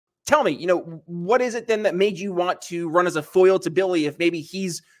tell me, what is it then that made you want to run as a foil to Billy if maybe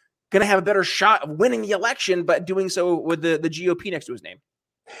he's going to have a better shot of winning the election, but doing so with the GOP next to his name?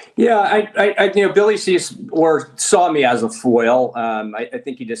 Yeah, Billy sees or saw me as a foil. I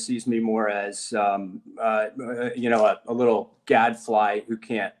think he just sees me more as, a little gadfly who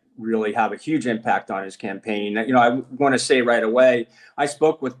can't really have a huge impact on his campaign. I want to say right away, I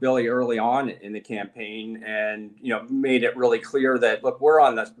spoke with Billy early on in the campaign and, made it really clear that, look, we're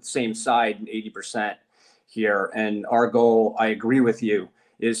on the same side 80% here. And our goal, I agree with you,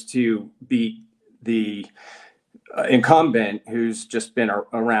 is to beat the incumbent who's just been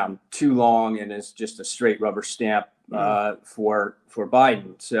around too long and is just a straight rubber stamp for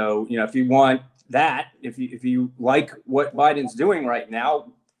Biden. So, if you want that, if you like what Biden's doing right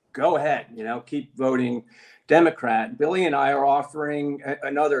now, go ahead, keep voting Democrat. Billy and I are offering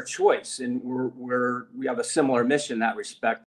another choice, and we have a similar mission in that respect.